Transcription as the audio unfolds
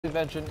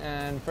Invention,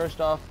 and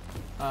first off,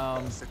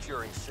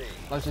 Securing C.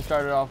 let's just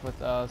start it off with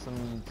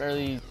some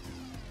fairly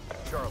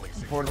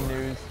important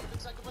news.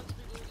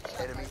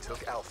 Enemy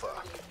took Alpha.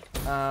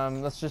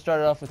 Let's just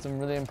start it off with some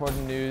really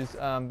important news.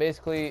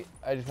 Basically,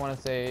 I just want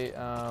to say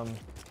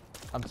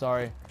I'm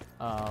sorry.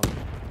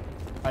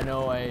 I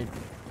know I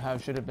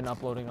should have been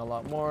uploading a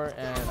lot more,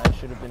 and I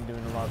should have been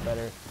doing a lot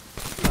better.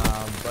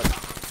 But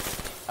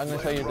I'm going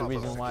to tell you the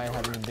reason why I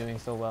haven't been doing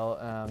so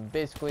well.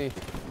 Basically,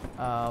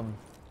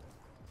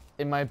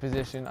 in my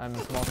position, I'm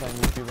a small-time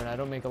YouTuber, and I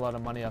don't make a lot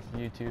of money off of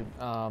YouTube.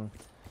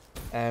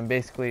 And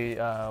basically,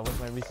 with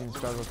my recent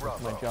struggles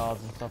with my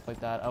jobs and stuff like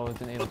that, I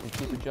wasn't able to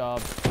keep a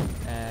job.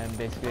 And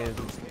basically,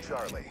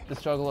 the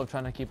struggle of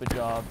trying to keep a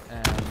job,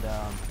 and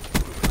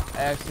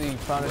I actually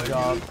found a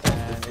job,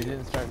 and it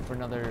didn't start for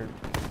another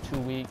 2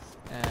 weeks.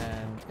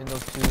 And in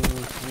those 3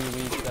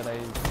 weeks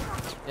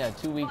that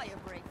 2 weeks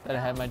that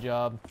I had my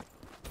job,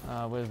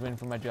 was waiting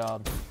for my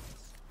job.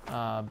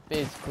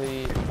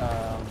 Basically,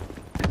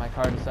 my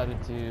car decided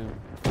to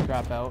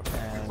scrap out,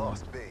 and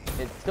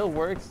it still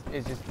works.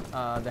 It's just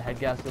the head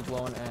gasket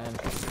blown, and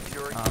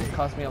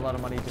cost me a lot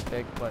of money to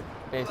fix. But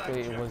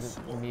basically, it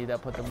wasn't me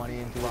that put the money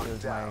into it. It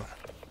was my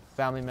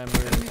family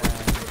members and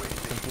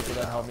some people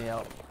that helped me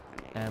out.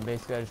 And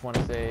basically, I just want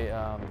to say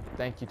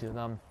thank you to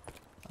them.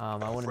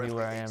 I wouldn't be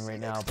where I am right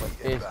now, but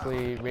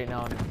basically, right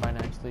now I'm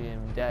financially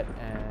in debt,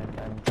 and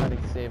I'm trying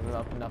to save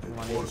up enough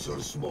money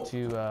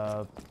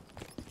to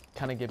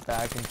kind of get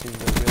back into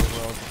the real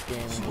world of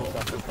gaming and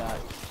stuff like that.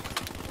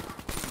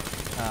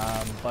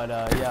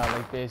 Yeah,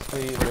 like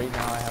basically right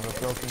now I have a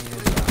broken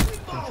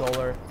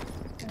controller,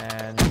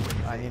 and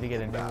I need to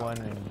get a new one,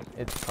 and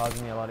it's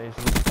causing me a lot of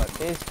issues. But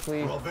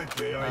basically,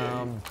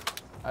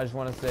 I just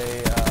want to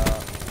say,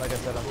 like I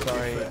said, I'm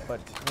sorry, but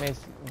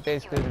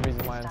basically the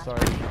reason why I'm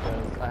sorry is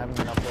because I haven't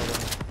been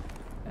uploading,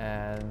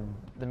 and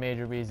the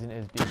major reason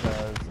is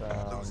because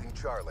Losing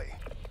Charlie.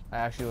 I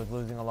actually was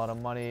losing a lot of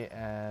money,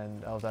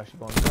 and I was actually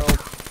going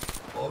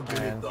broke,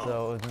 and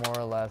so it was more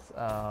or less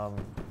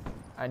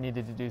I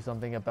needed to do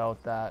something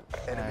about that.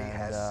 Enemy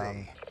has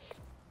C.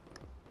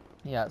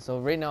 Yeah, so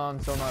right now I'm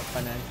still not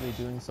financially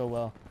doing so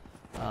well.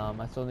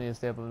 I still need to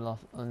save up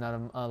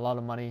a lot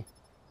of money,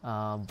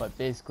 but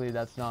basically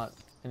that's not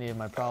any of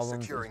my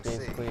problems. It's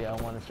basically I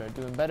want to start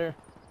doing better,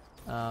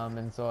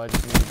 and so I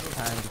just need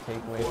time to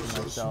take away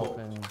from myself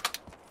and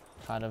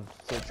kind of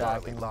sit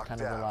back and kind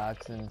of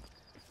relax and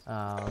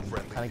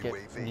kind of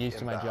get used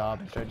to my job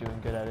and start doing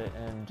good at it.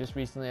 And just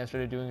recently I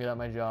started doing good at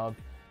my job,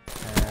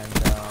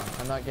 and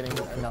I'm not getting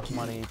enough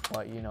money,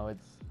 but you know,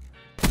 it's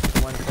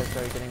once I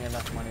start getting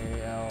enough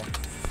money, I'll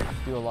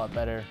do a lot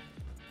better.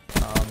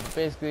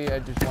 Basically, I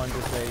just wanted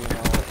to say, you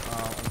know,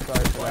 I'm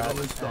sorry for that.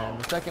 And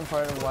the second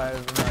part of why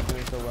I'm not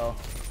doing so well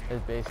is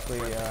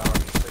basically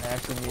I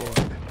actually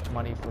needed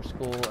money for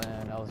school,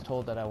 and I was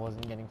told that I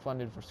wasn't getting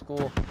funded for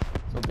school,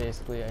 so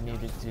basically I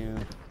needed to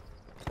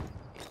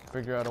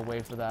figure out a way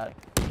for that.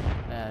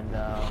 And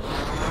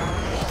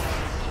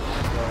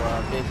so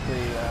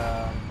basically,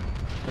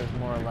 because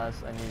more or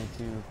less I needed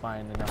to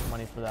find enough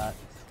money for that.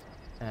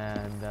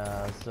 And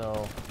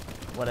so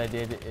what I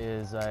did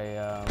is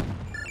I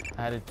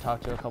had to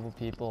talk to a couple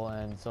people,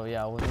 and so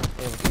yeah, I wasn't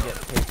able to get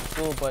paid for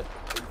school, but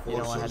you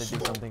know, I had to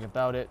do something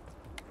about it,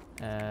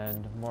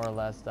 and more or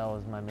less that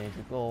was my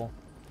major goal.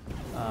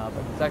 But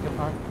the second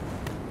part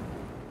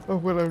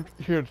of what I'm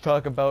here to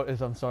talk about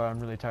is, I'm sorry, I'm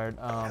really tired.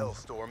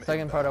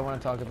 Second part I want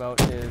to talk about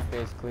is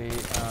basically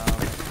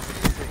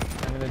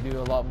I'm going to do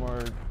a lot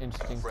more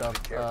interesting stuff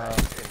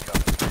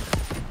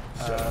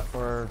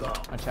for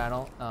my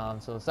channel.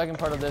 So the second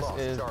part of this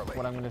is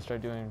what I'm going to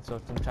start doing,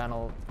 so some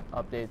channel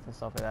updates and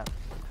stuff like that.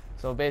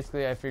 So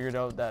basically I figured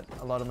out that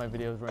a lot of my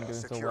videos weren't doing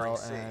so well,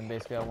 and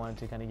basically I wanted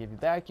to kind of give you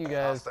back, you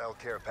guys.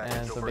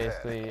 And so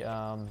basically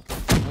I'm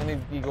going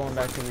to be going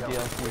back to the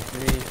DLC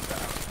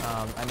 3.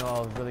 I know I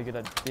was really good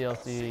at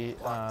DLC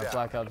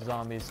Black Ops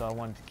Zombies, so I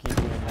wanted to keep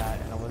doing that,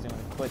 and I wasn't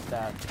going to quit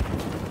that.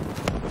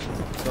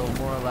 So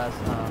more or less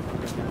I'm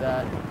going to do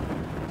that.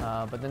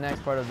 But the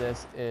next part of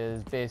this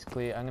is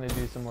basically I'm going to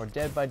do some more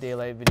Dead by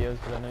Daylight videos,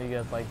 because I know you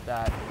guys like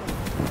that,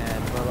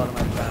 and for a lot of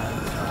my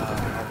fans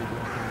I'll be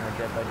doing some more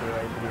Dead by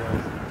Daylight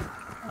videos.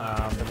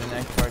 But the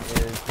next part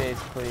is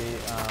basically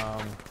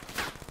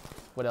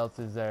what else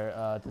is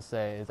there to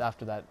say is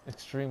after that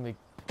extremely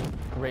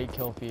great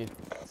kill feed.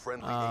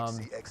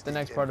 The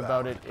next part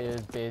about it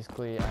is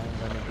basically I'm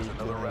going to be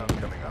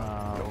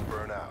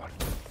doing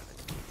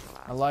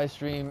a live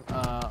stream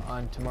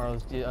on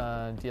tomorrow's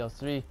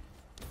DLC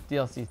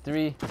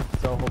 3,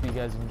 so hope you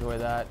guys enjoy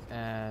that.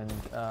 And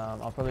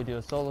I'll probably do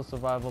a solo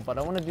survival, but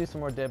I want to do some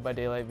more Dead by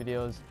Daylight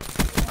videos.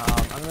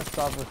 I'm going to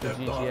stop with the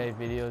GTA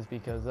videos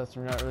because that's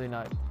really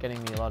not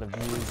getting me a lot of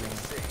views, and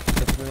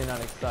it's really not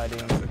exciting,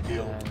 and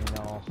you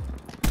know,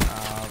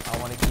 I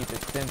want to keep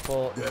it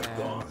simple,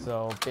 and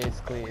so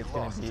basically it's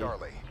going to be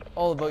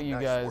all about you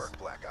guys.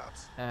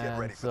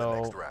 And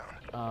so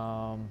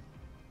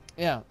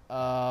yeah,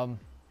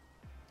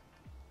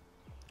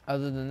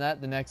 other than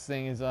that, the next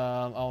thing is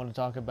I want to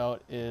talk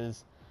about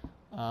is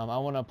I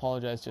want to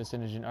apologize to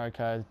Cyanogen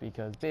Archives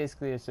because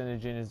basically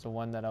Cyanogen is the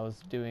one that I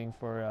was doing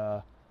for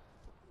a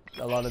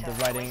lot of the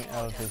writing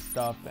of his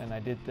stuff, and I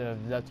did the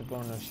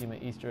Zetsubo no Shima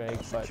Easter egg,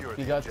 but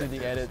he got through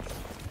the edits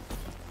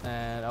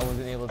and I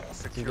wasn't able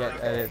to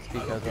get edits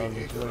because I was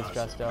just really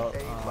stressed out.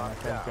 My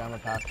friend's grandma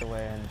passed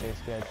away, and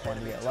basically I just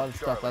wanted to get a lot of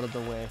stuff out of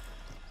the way,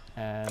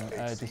 and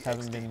I just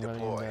haven't been really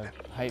in the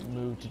hype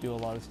mood to do a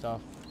lot of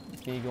stuff,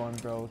 me going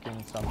broke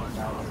and stuff like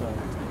that.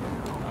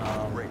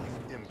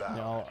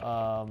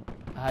 So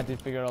I had to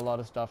figure out a lot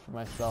of stuff for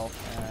myself,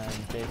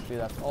 and basically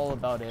that's all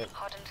about it.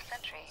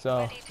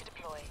 So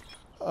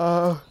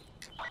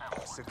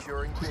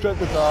Securing to start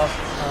this off,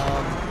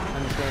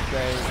 I'm just gonna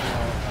say,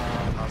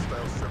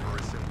 hostile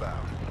Cerberus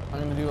inbound. I'm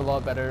gonna do a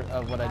lot better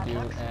of what I do,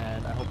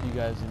 and I hope you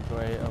guys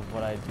enjoy of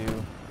what I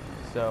do.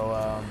 So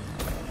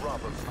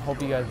I hope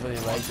you guys really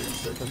like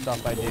the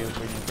stuff I do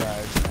for you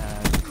guys.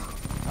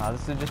 And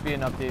this will just be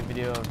an update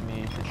video of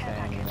me just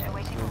saying,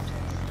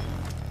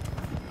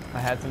 I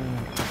had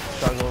some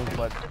struggles,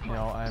 but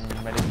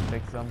I'm ready to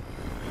fix them.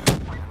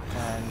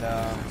 And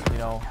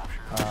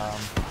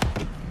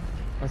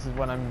this is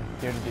what I'm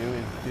here to do,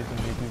 is do some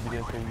YouTube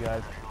videos for you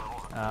guys.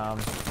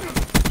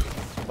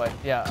 But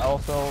yeah,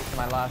 also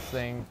my last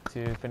thing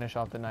to finish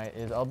off the night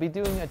is I'll be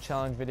doing a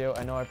challenge video.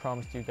 I know I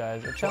promised you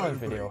guys a challenge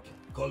video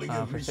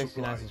for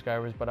 69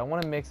 subscribers, but I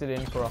want to mix it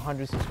in for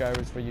 100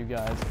 subscribers for you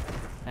guys.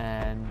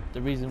 And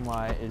the reason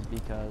why is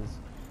because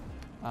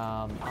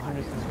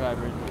 100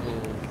 subscribers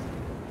is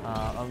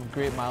a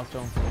great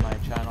milestone for my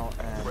channel,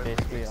 and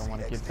basically I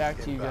want to give back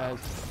to you guys.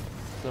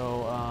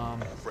 So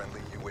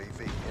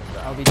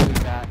I'll be doing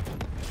that,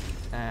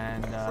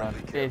 and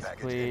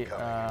basically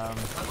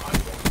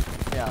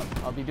yeah,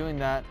 I'll be doing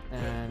that.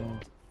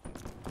 And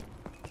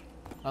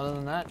other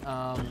than that,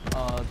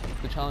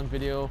 the challenge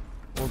video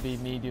will be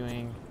me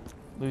doing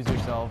Lose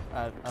Yourself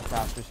at a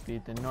faster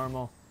speed than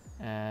normal,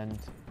 and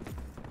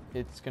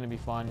it's gonna be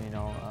fun,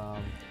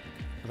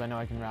 because I know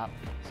I can rap.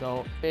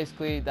 So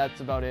basically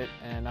that's about it,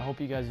 and I hope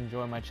you guys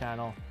enjoy my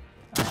channel.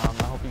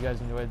 I hope you guys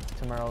enjoyed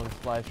tomorrow's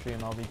live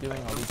stream. I'll be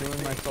doing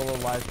my solo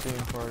live stream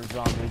for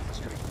zombies,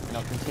 and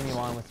I'll continue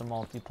on with the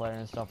multiplayer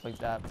and stuff like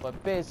that.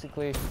 But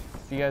basically,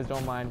 if you guys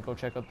don't mind, go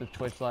check out the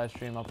Twitch live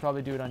stream. I'll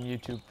probably do it on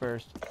YouTube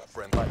first.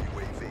 But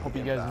hope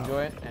you guys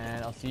enjoy it,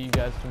 and I'll see you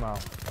guys tomorrow.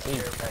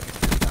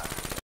 Peace.